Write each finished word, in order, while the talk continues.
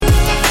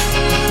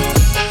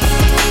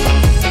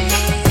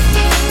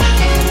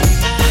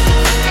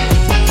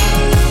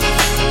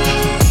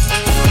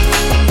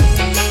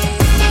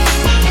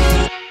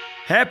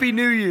Happy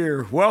New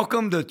Year.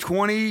 Welcome to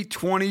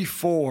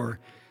 2024.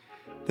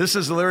 This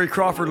is the Larry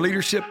Crawford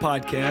Leadership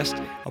Podcast,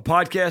 a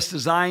podcast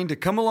designed to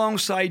come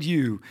alongside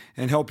you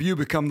and help you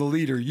become the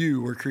leader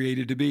you were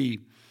created to be.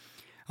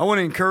 I want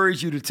to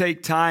encourage you to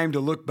take time to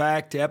look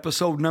back to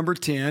episode number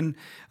 10,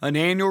 an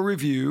annual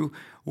review,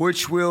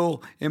 which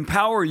will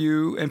empower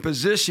you and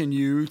position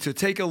you to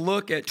take a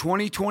look at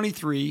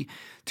 2023,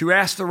 to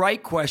ask the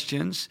right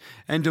questions,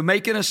 and to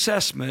make an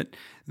assessment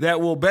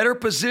that will better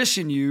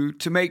position you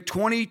to make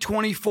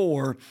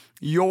 2024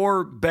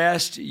 your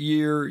best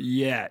year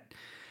yet.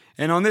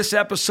 And on this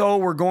episode,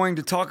 we're going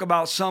to talk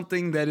about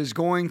something that is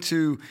going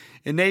to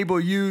enable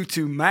you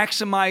to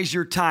maximize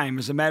your time.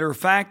 As a matter of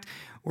fact,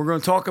 we're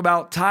going to talk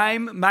about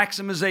time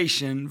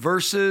maximization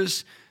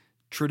versus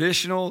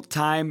traditional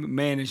time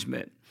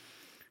management.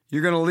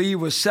 You're going to leave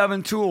with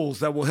 7 tools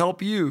that will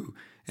help you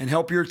and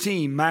help your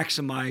team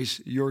maximize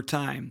your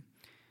time.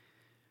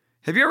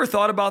 Have you ever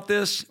thought about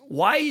this?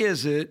 Why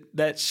is it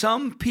that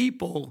some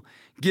people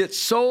get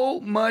so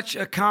much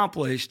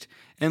accomplished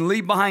and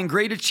leave behind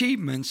great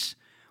achievements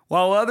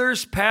while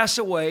others pass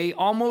away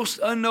almost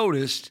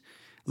unnoticed,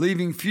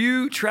 leaving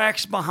few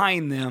tracks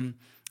behind them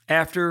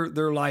after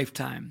their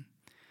lifetime?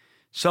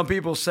 Some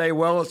people say,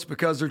 well, it's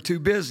because they're too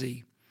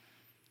busy.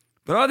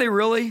 But are they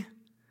really?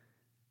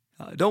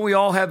 Don't we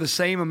all have the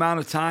same amount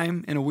of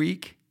time in a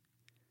week?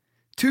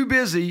 Too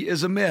busy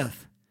is a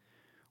myth.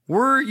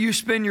 Where you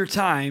spend your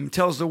time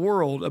tells the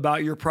world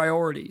about your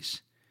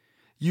priorities.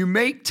 You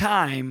make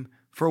time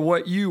for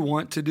what you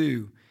want to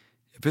do.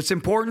 If it's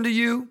important to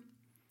you,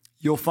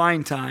 you'll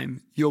find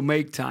time, you'll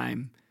make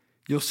time,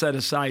 you'll set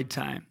aside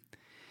time.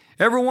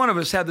 Every one of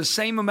us have the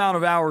same amount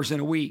of hours in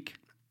a week,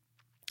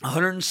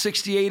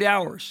 168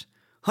 hours.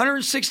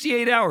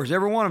 168 hours,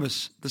 every one of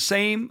us, the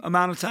same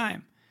amount of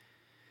time.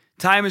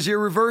 Time is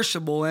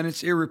irreversible and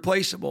it's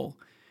irreplaceable.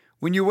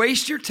 When you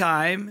waste your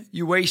time,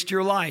 you waste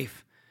your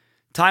life.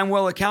 Time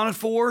well accounted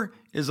for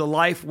is a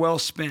life well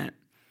spent.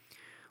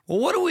 Well,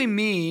 what do we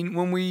mean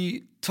when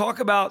we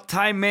talk about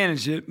time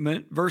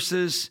management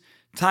versus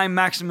time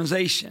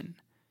maximization?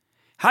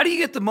 How do you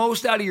get the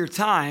most out of your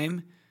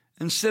time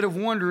instead of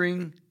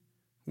wondering,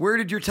 where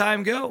did your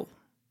time go?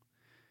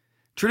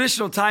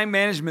 Traditional time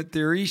management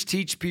theories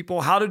teach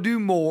people how to do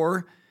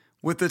more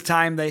with the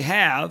time they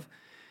have,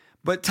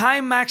 but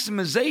time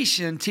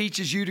maximization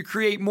teaches you to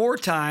create more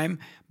time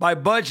by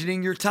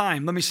budgeting your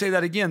time. Let me say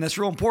that again. That's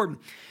real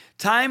important.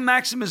 Time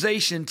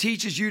maximization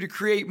teaches you to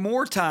create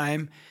more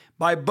time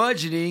by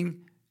budgeting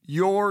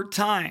your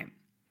time.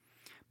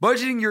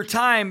 Budgeting your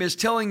time is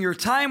telling your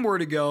time where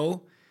to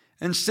go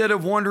instead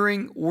of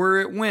wondering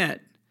where it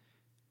went.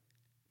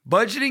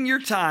 Budgeting your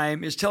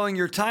time is telling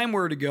your time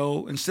where to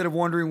go instead of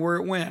wondering where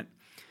it went.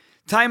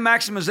 Time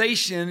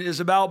maximization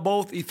is about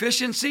both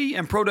efficiency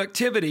and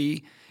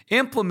productivity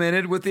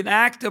implemented with an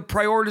act of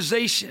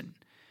prioritization.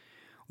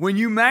 When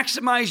you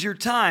maximize your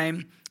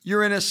time,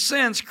 you're in a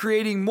sense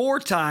creating more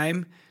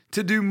time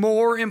to do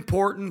more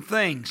important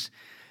things.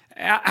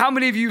 How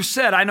many of you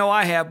said, I know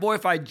I have, boy,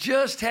 if I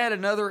just had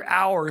another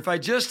hour, if I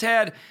just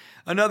had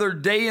another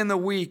day in the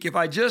week, if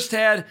I just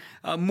had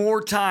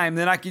more time,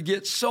 then I could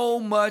get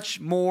so much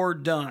more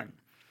done.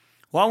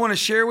 Well, I want to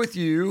share with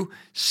you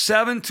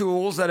 7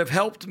 tools that have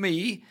helped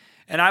me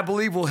and I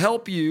believe will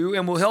help you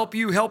and will help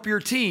you help your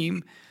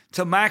team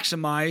to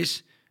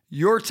maximize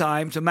your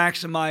time, to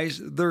maximize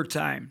their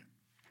time.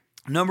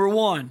 Number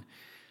 1,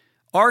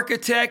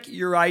 architect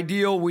your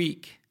ideal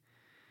week.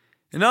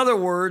 In other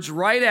words,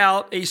 write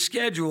out a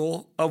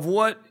schedule of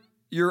what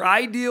your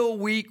ideal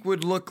week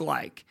would look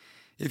like.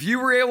 If you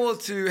were able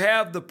to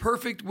have the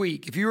perfect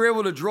week, if you were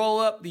able to draw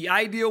up the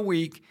ideal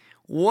week,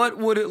 what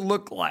would it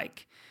look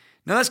like?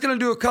 Now, that's going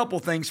to do a couple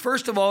things.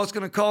 First of all, it's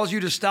going to cause you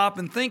to stop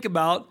and think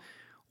about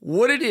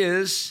what it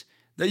is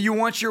that you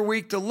want your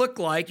week to look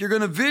like. You're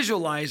going to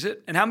visualize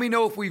it. And how many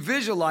know if we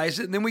visualize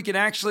it, then we can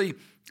actually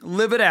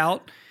live it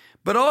out?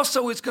 But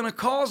also, it's going to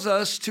cause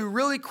us to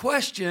really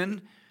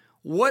question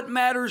what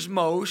matters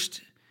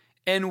most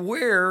and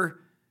where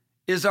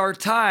is our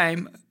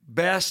time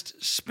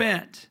best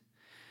spent.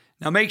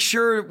 Now, make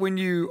sure when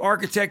you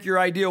architect your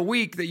ideal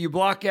week that you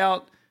block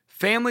out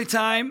family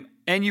time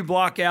and you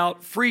block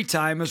out free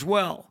time as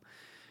well.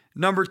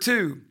 Number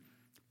 2,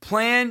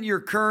 plan your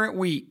current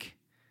week.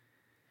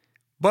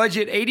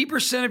 Budget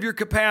 80% of your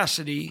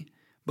capacity,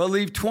 but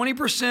leave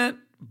 20%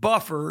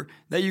 buffer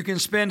that you can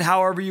spend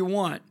however you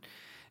want.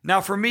 Now,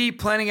 for me,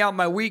 planning out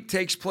my week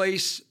takes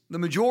place the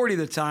majority of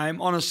the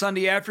time on a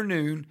Sunday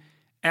afternoon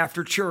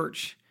after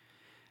church.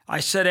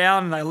 I sit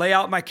down and I lay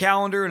out my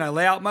calendar and I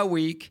lay out my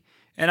week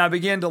and I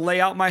begin to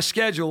lay out my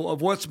schedule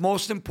of what's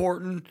most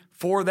important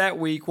for that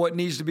week, what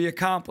needs to be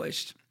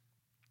accomplished.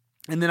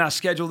 And then I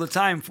schedule the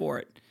time for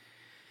it.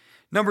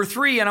 Number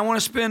 3, and I want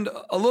to spend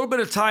a little bit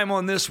of time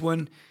on this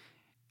one,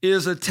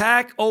 is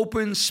attack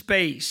open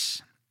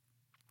space.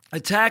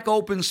 Attack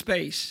open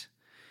space.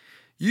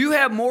 You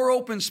have more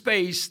open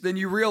space than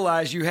you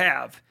realize you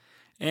have.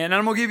 And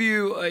I'm going to give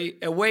you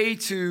a way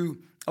to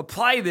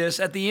apply this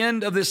at the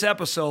end of this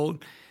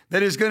episode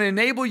that is going to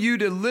enable you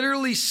to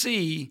literally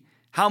see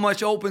how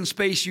much open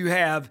space you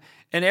have.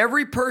 And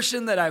every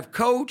person that I've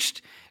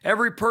coached,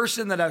 every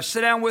person that I've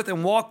sat down with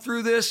and walked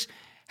through this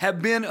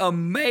have been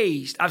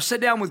amazed. I've sat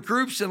down with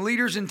groups and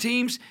leaders and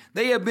teams.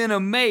 They have been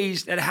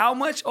amazed at how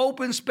much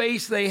open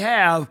space they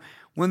have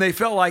when they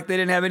felt like they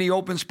didn't have any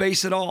open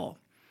space at all.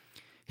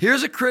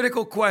 Here's a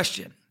critical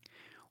question.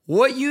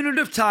 What unit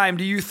of time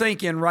do you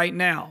think in right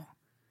now?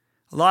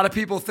 A lot of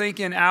people think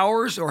in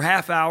hours or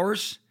half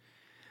hours,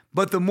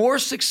 but the more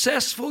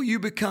successful you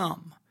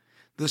become,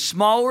 the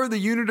smaller the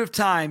unit of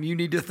time you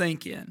need to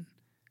think in.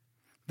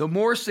 The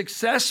more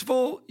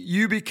successful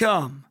you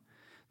become,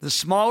 the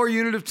smaller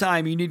unit of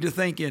time you need to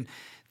think in.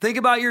 Think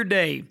about your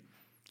day.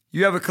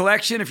 You have a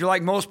collection, if you're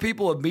like most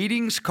people, of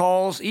meetings,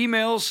 calls,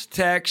 emails,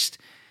 text,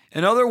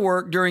 and other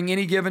work during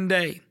any given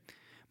day.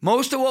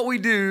 Most of what we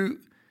do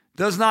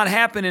does not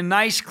happen in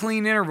nice,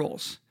 clean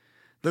intervals.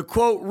 The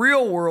quote,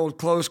 real world,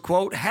 close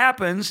quote,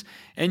 happens,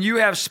 and you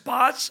have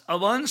spots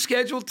of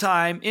unscheduled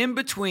time in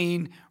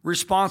between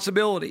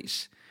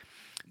responsibilities.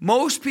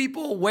 Most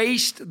people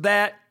waste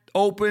that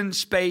open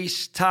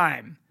space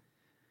time,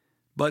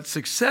 but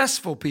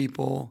successful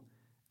people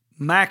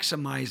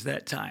maximize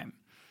that time.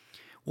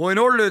 Well, in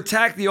order to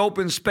attack the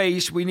open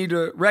space, we need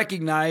to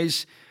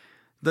recognize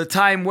the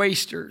time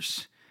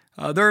wasters.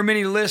 There are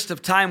many lists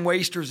of time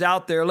wasters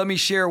out there. Let me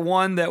share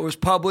one that was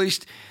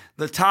published,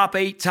 the top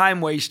 8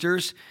 time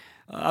wasters.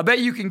 I bet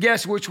you can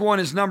guess which one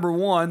is number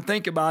 1.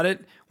 Think about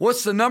it.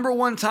 What's the number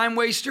 1 time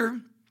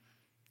waster?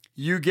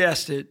 You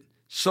guessed it,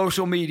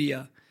 social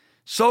media.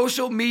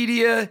 Social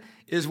media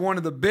is one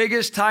of the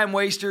biggest time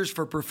wasters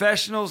for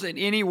professionals in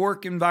any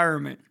work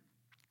environment.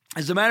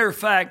 As a matter of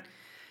fact,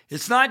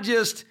 it's not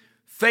just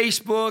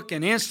Facebook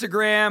and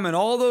Instagram and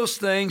all those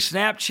things,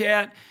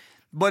 Snapchat,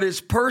 but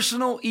it's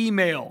personal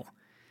email.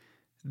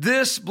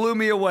 This blew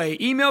me away.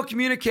 Email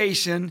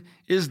communication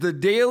is the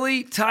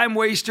daily time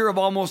waster of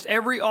almost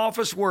every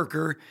office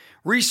worker.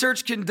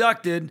 Research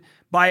conducted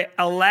by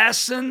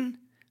Alassen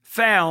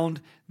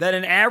found that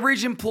an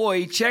average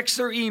employee checks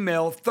their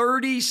email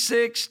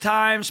 36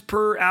 times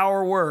per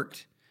hour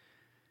worked.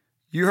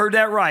 You heard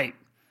that right.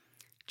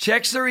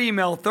 Checks their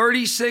email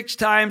 36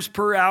 times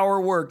per hour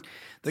worked.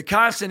 The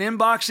constant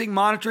inboxing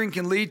monitoring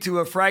can lead to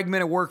a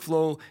fragmented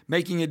workflow,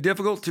 making it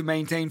difficult to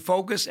maintain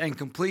focus and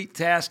complete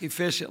tasks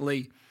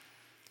efficiently.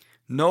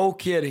 No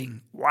kidding.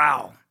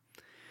 Wow.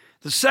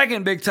 The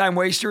second big time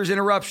waster is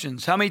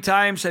interruptions. How many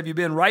times have you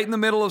been right in the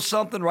middle of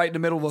something, right in the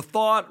middle of a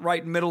thought,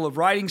 right in the middle of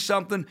writing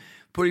something,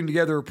 putting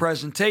together a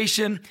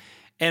presentation,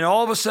 and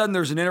all of a sudden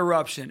there's an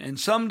interruption? And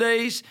some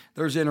days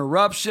there's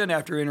interruption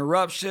after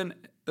interruption.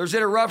 There's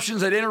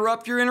interruptions that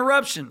interrupt your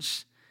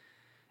interruptions.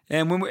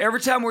 And every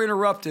time we're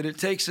interrupted, it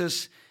takes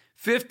us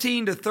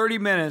 15 to 30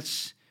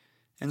 minutes,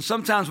 and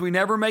sometimes we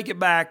never make it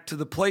back to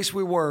the place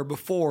we were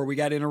before we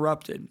got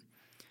interrupted.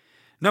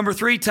 Number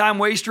 3 time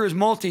waster is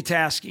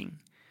multitasking.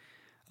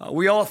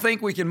 We all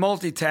think we can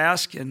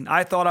multitask, and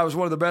I thought I was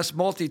one of the best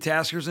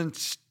multitaskers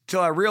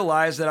until I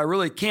realized that I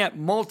really can't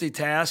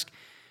multitask.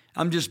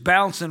 I'm just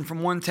bouncing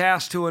from one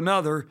task to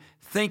another,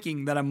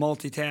 thinking that I'm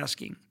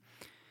multitasking.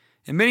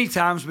 And many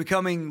times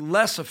becoming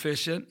less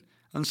efficient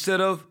instead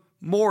of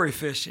more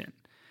efficient.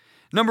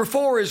 Number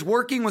 4 is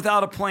working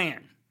without a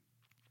plan.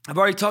 I've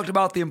already talked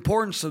about the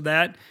importance of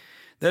that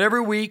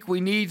every week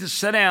we need to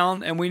sit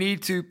down and we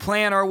need to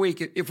plan our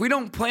week. If we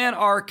don't plan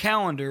our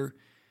calendar,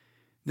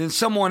 then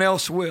someone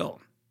else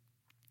will.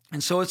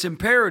 And so it's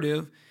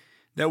imperative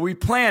that we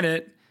plan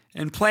it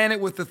and plan it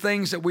with the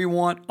things that we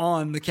want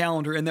on the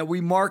calendar and that we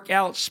mark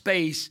out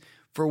space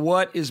for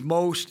what is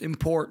most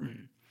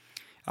important.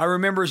 I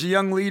remember as a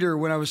young leader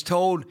when I was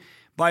told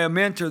by a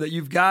mentor that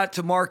you've got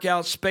to mark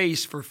out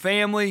space for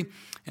family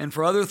and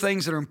for other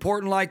things that are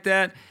important like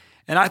that.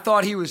 And I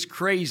thought he was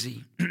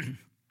crazy.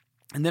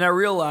 And then I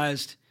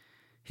realized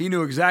he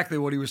knew exactly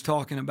what he was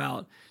talking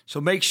about.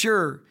 So make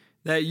sure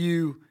that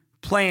you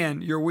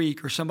plan your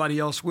week or somebody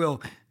else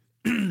will.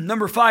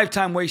 Number 5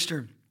 time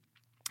waster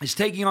is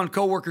taking on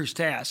coworkers'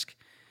 tasks.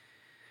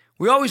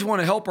 We always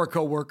want to help our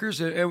coworkers,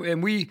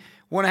 and we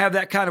want to have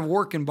that kind of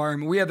work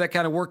environment. We have that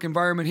kind of work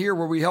environment here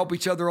where we help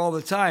each other all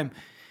the time.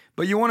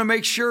 But you want to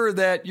make sure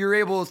that you're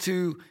able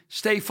to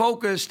stay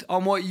focused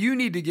on what you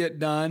need to get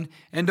done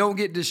and don't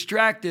get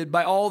distracted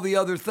by all the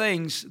other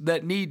things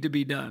that need to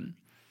be done.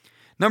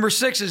 Number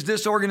 6 is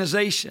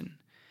disorganization.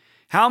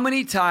 How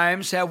many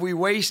times have we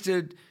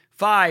wasted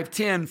 5,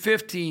 10,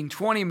 15,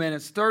 20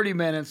 minutes, 30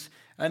 minutes,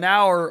 an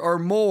hour or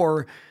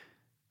more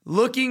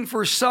looking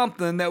for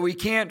something that we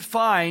can't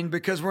find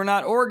because we're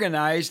not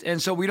organized,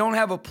 and so we don't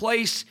have a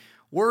place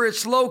where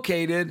it's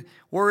located,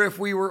 where if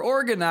we were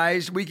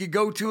organized, we could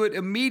go to it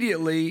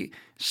immediately,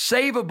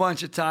 save a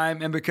bunch of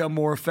time, and become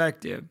more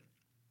effective.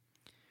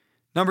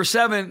 Number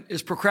 7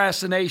 is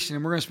procrastination,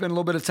 and we're going to spend a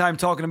little bit of time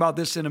talking about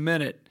this in a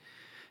minute.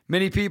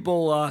 Many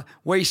people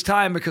waste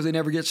time because they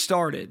never get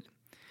started.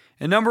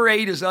 And number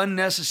 8 is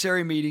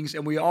unnecessary meetings,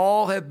 and we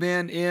all have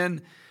been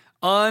in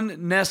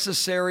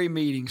unnecessary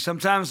meetings.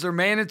 Sometimes they're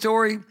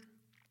mandatory,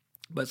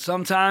 but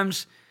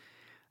sometimes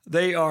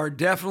they are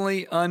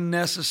definitely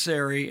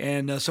unnecessary,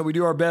 and so we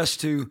do our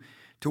best to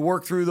to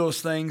work through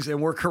those things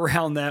and work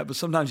around that, but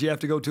sometimes you have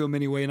to go to them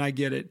anyway, and I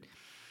get it.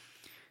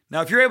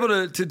 Now, if you're able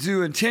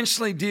to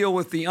intentionally deal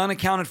with the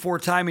unaccounted for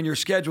time in your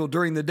schedule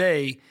during the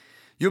day,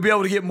 you'll be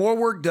able to get more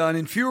work done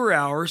in fewer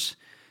hours,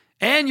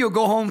 and you'll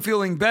go home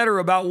feeling better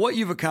about what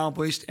you've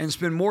accomplished and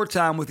spend more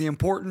time with the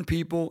important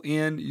people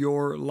in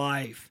your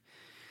life.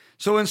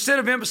 So instead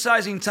of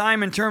emphasizing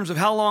time in terms of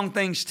how long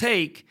things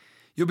take,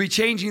 you'll be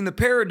changing the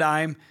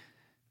paradigm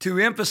to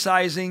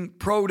emphasizing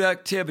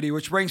productivity,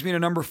 which brings me to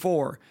number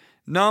 4.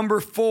 Number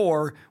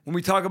 4, when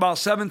we talk about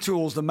 7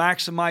 tools to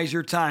maximize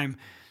your time.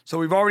 So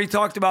we've already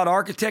talked about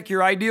architect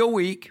your ideal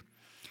week.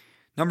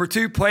 Number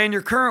 2, plan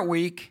your current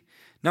week.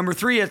 Number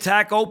 3,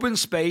 attack open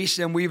space.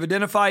 And we've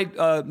identified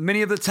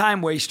many of the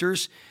time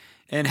wasters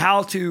and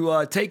how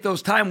to take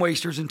those time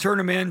wasters and turn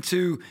them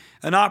into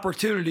an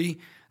opportunity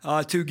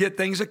to get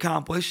things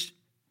accomplished.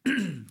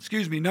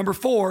 Excuse me. Number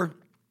 4,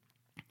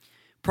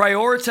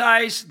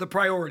 prioritize the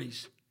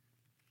priorities.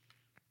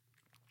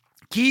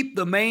 Keep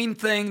the main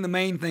thing the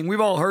main thing.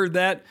 We've all heard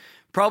that,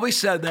 probably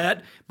said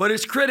that, but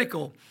it's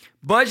critical.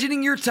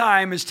 Budgeting your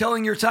time is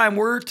telling your time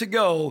where to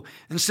go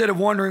instead of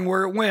wondering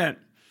where it went.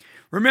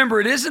 Remember,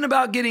 it isn't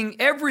about getting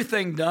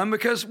everything done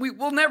because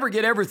we'll never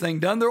get everything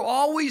done. There'll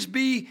always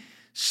be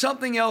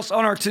something else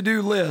on our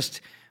to-do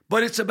list,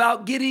 but it's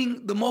about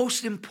getting the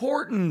most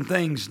important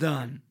things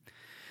done.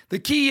 The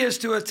key is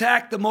to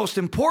attack the most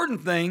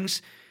important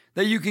things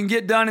that you can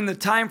get done in the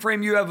time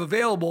frame you have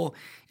available.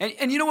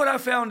 And you know what I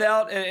found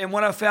out, and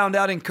what I found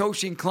out in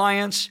coaching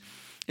clients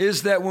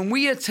is that when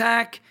we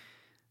attack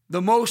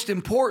the most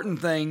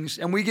important things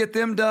and we get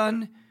them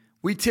done,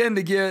 we tend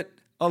to get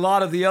a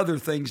lot of the other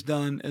things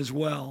done as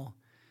well.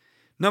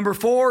 Number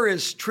 4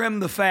 is trim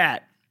the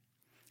fat.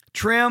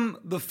 Trim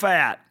the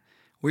fat.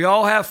 We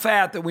all have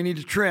fat that we need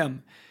to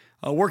trim.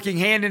 Working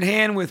hand in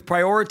hand with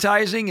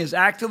prioritizing is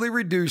actively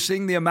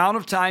reducing the amount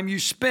of time you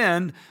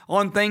spend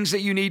on things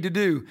that you need to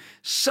do.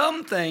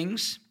 Some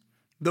things,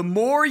 the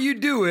more you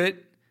do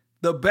it,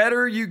 the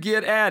better you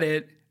get at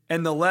it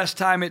and the less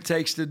time it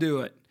takes to do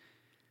it.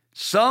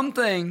 Some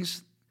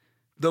things,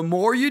 the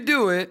more you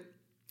do it,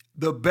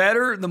 the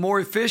better, the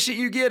more efficient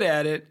you get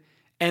at it,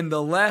 and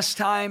the less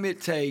time it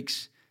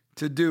takes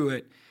to do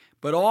it.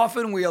 But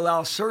often we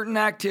allow certain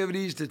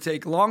activities to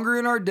take longer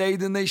in our day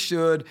than they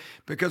should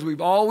because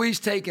we've always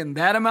taken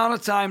that amount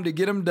of time to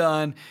get them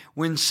done,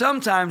 when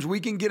sometimes we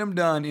can get them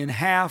done in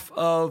half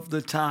of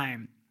the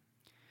time.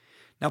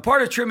 Now,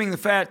 part of trimming the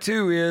fat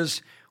too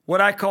is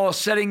what I call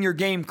setting your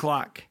game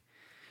clock.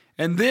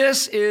 And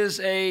this is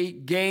a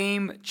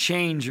game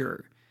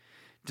changer.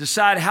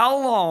 Decide how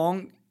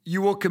long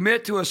you will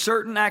commit to a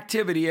certain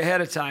activity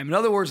ahead of time. In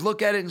other words,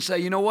 look at it and say,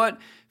 you know what?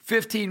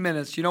 15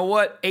 minutes. You know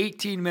what?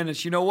 18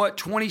 minutes. You know what?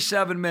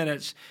 27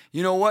 minutes.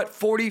 You know what?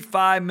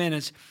 45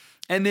 minutes.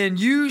 And then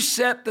you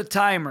set the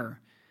timer.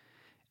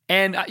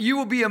 And you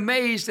will be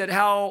amazed at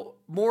how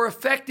more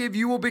effective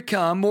you will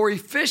become, more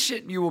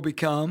efficient you will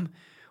become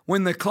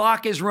when the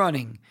clock is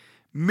running.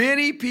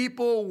 Many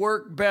people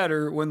work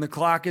better when the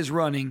clock is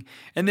running.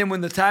 And then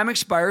when the time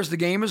expires, the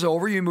game is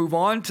over, you move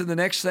on to the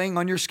next thing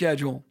on your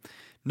schedule.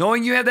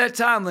 Knowing you have that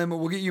time limit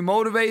will get you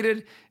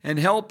motivated and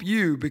help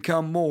you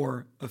become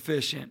more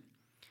efficient.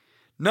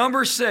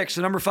 Number 6,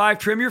 so number 5,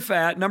 trim your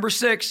fat. Number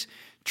 6,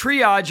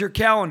 triage your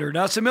calendar.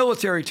 Now, it's a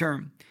military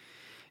term.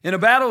 In a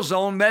battle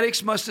zone,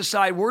 medics must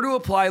decide where to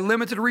apply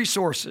limited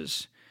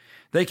resources.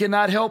 They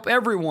cannot help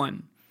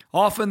everyone.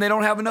 Often they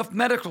don't have enough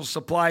medical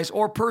supplies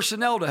or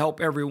personnel to help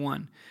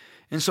everyone.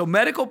 And so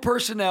medical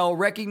personnel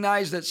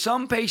recognize that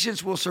some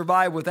patients will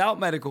survive without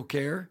medical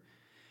care,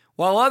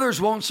 while others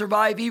won't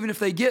survive even if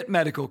they get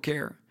medical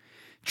care.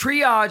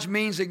 Triage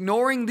means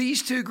ignoring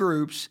these two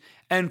groups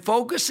and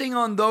focusing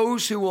on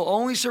those who will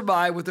only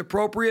survive with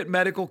appropriate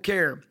medical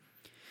care.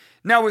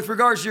 Now, with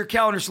regards to your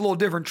calendar, it's a little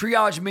different.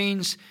 Triage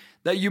means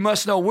that you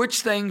must know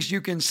which things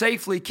you can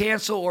safely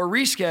cancel or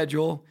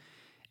reschedule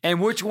and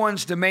which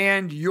ones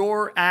demand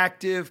your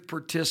active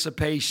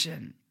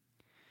participation.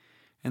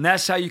 And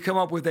that's how you come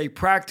up with a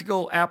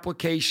practical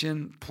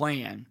application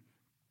plan.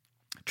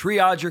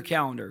 Triage your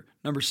calendar,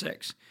 number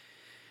 6.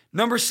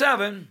 Number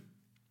 7,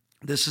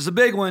 this is a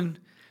big one.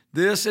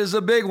 This is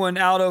a big one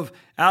out of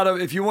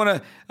if you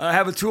want to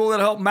have a tool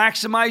that'll help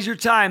maximize your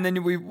time,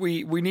 then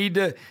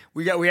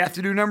we have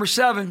to do number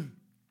 7.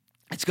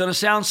 It's going to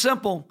sound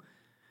simple,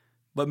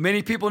 but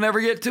many people never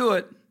get to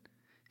it.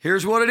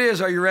 Here's what it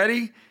is. Are you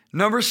ready?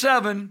 Number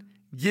 7,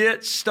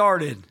 get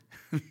started.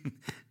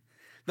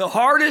 The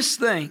hardest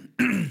thing,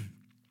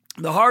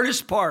 the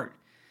hardest part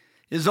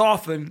is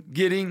often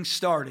getting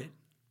started.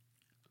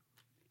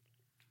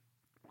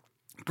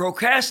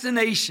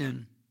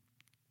 Procrastination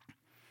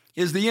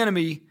is the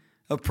enemy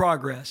of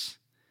progress.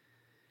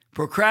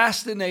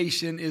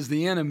 Procrastination is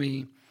the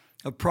enemy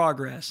of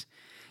progress.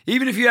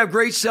 Even if you have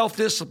great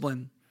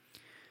self-discipline,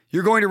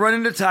 you're going to run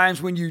into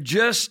times when you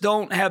just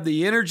don't have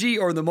the energy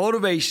or the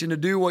motivation to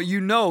do what you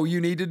know you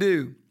need to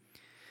do.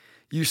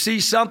 You see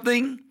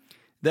something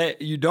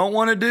that you don't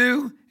want to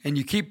do, and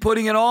you keep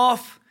putting it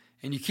off,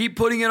 and you keep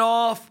putting it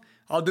off.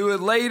 I'll do it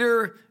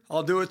later.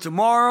 I'll do it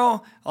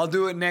tomorrow, I'll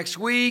do it next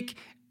week,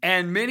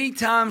 and many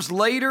times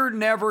later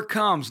never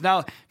comes.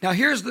 Now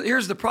here's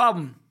the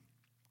problem.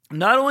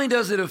 Not only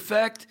does it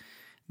affect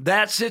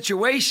that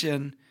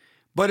situation,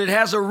 but it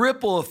has a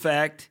ripple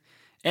effect,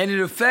 and it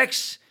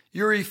affects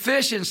your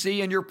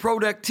efficiency and your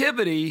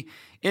productivity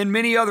in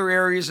many other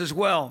areas as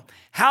well.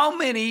 How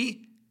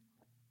many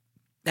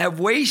have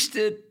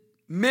wasted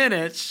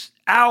minutes,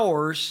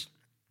 hours,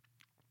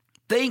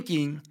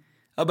 thinking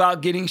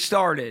about getting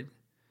started?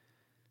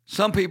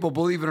 Some people,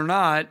 believe it or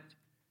not,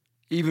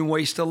 even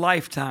waste a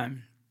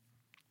lifetime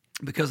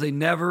because they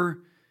never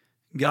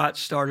got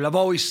started. I've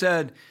always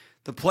said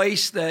the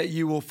place that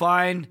you will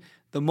find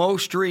the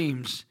most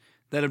dreams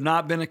that have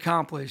not been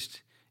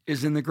accomplished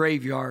is in the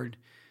graveyard,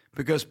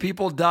 because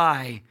people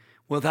die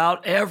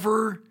without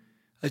ever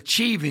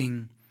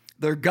achieving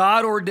their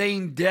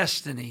God-ordained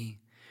destiny,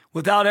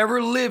 without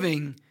ever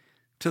living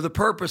to the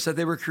purpose that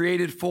they were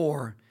created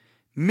for.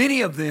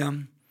 Many of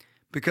them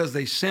because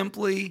they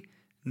simply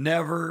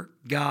never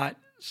got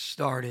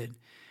started.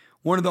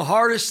 One of the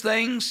hardest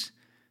things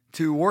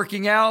to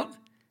working out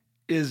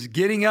is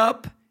getting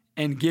up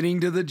and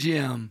getting to the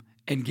gym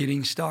and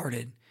getting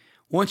started.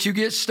 Once you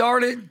get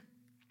started,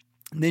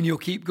 then you'll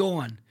keep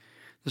going.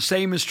 The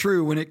same is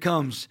true when it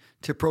comes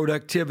to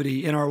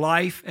productivity in our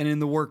life and in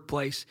the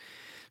workplace.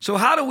 So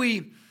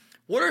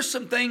what are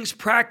some things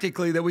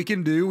practically that we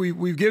can do?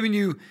 We've given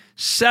you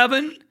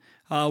seven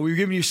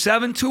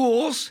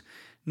tools.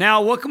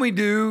 Now, what can we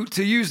do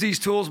to use these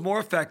tools more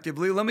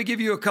effectively? Let me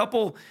give you a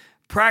couple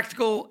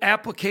practical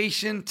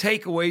application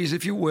takeaways,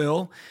 if you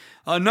will.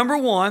 Number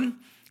one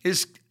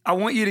is I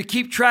want you to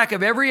keep track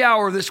of every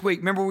hour this week.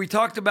 Remember, we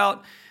talked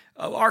about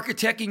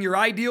architecting your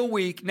ideal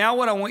week. Now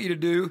what I want you to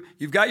do,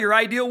 you've got your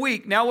ideal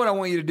week. Now what I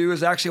want you to do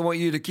is actually I want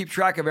you to keep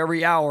track of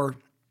every hour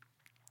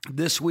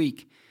this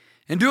week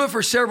and do it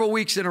for several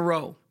weeks in a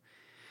row.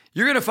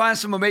 You're going to find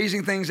some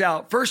amazing things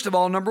out. First of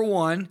all, number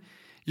one,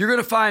 you're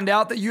going to find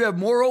out that you have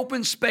more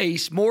open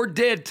space, more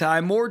dead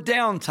time, more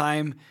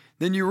downtime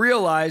than you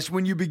realize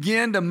when you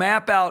begin to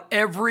map out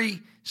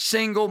every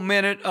single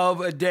minute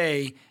of a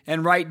day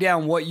and write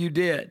down what you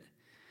did.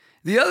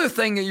 The other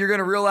thing that you're going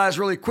to realize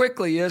really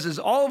quickly is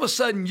all of a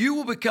sudden you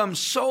will become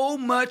so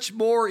much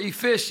more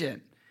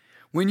efficient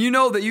when you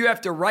know that you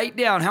have to write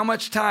down how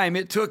much time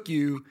it took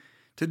you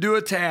to do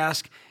a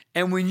task,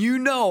 and when you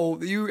know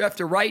that you have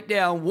to write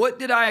down what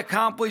did I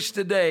accomplish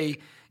today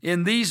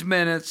in these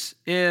minutes,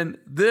 in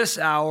this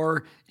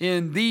hour,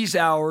 in these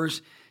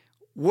hours.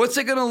 What's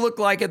it going to look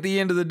like at the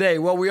end of the day?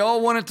 Well, we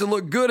all want it to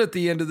look good at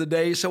the end of the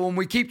day. So when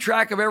we keep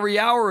track of every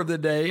hour of the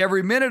day,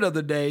 every minute of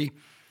the day,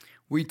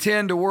 we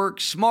tend to work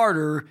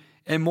smarter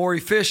and more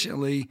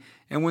efficiently.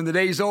 And when the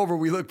day's over,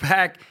 we look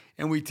back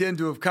and we tend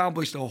to have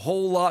accomplished a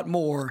whole lot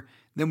more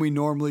than we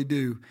normally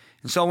do.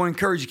 And so I want to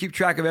encourage you to keep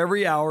track of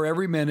every hour,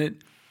 every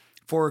minute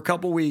for a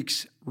couple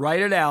weeks.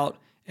 Write it out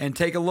and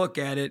take a look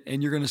at it,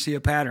 and you're going to see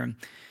a pattern.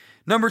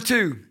 Number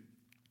two,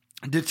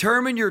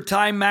 determine your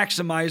time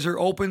maximizer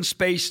open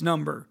space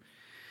number.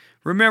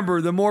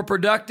 Remember, the more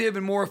productive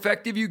and more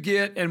effective you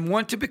get and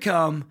want to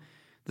become,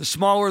 the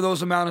smaller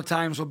those amount of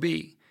times will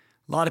be.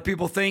 A lot of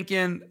people think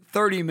in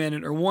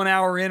 30-minute or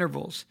 1-hour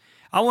intervals.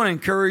 I want to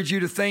encourage you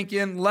to think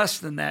in less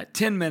than that,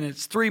 10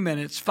 minutes, 3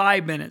 minutes,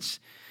 5 minutes,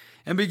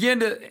 and begin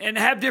to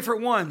have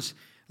different ones.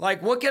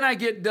 Like, what can I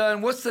get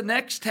done? What's the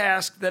next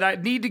task that I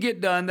need to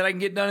get done that I can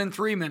get done in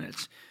 3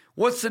 minutes?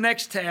 What's the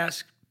next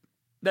task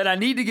that I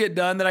need to get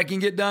done that I can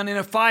get done in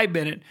a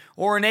 5-minute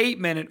or an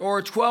 8-minute or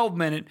a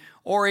 12-minute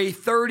or a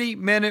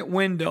 30-minute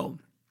window?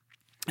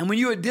 And when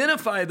you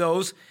identify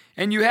those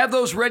and you have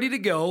those ready to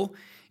go,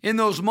 in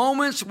those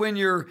moments when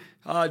you're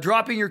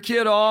dropping your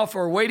kid off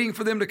or waiting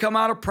for them to come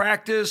out of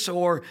practice,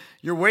 or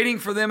you're waiting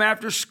for them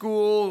after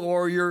school,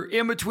 or you're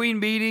in between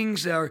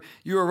meetings, or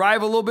you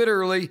arrive a little bit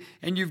early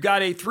and you've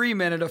got a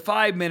 3-minute, a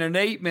 5-minute, an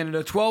 8-minute,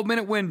 a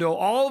 12-minute window,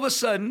 all of a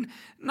sudden,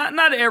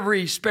 not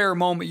every spare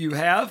moment you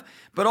have,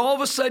 but all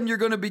of a sudden you're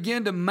going to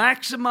begin to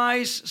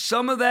maximize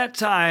some of that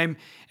time,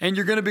 and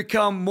you're going to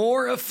become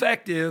more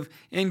effective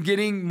in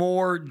getting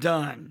more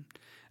done.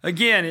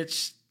 Again,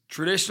 it's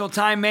traditional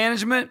time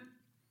management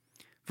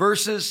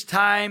versus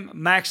time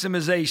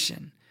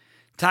maximization.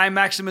 Time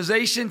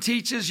maximization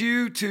teaches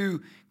you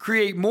to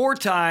create more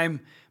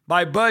time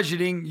by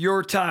budgeting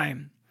your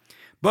time.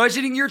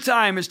 Budgeting your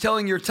time is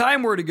telling your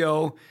time where to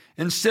go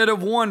instead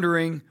of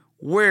wondering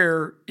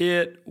where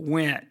it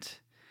went.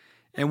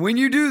 And when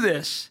you do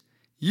this,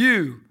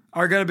 you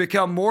are going to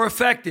become more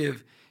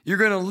effective. You're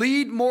going to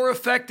lead more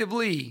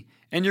effectively,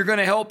 and you're going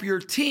to help your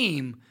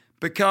team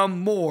become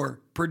more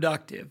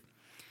productive.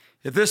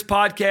 If this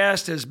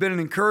podcast has been an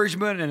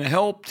encouragement and a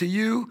help to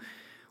you,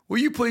 will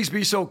you please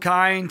be so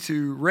kind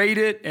to rate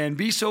it and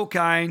be so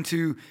kind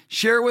to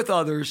share it with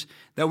others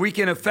that we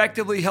can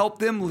effectively help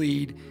them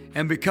lead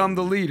and become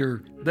the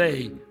leader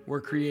they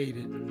were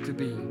created to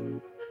be.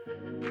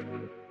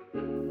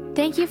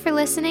 Thank you for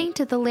listening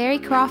to the Larry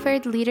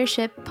Crawford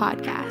Leadership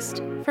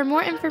Podcast. For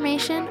more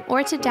information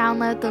or to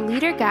download the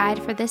leader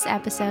guide for this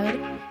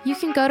episode, you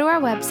can go to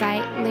our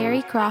website,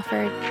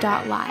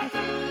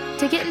 larrycrawford.live.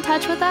 To get in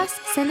touch with us,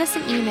 send us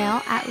an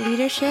email at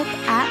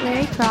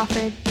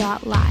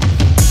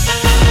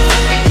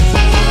leadership@larrycrawford.live.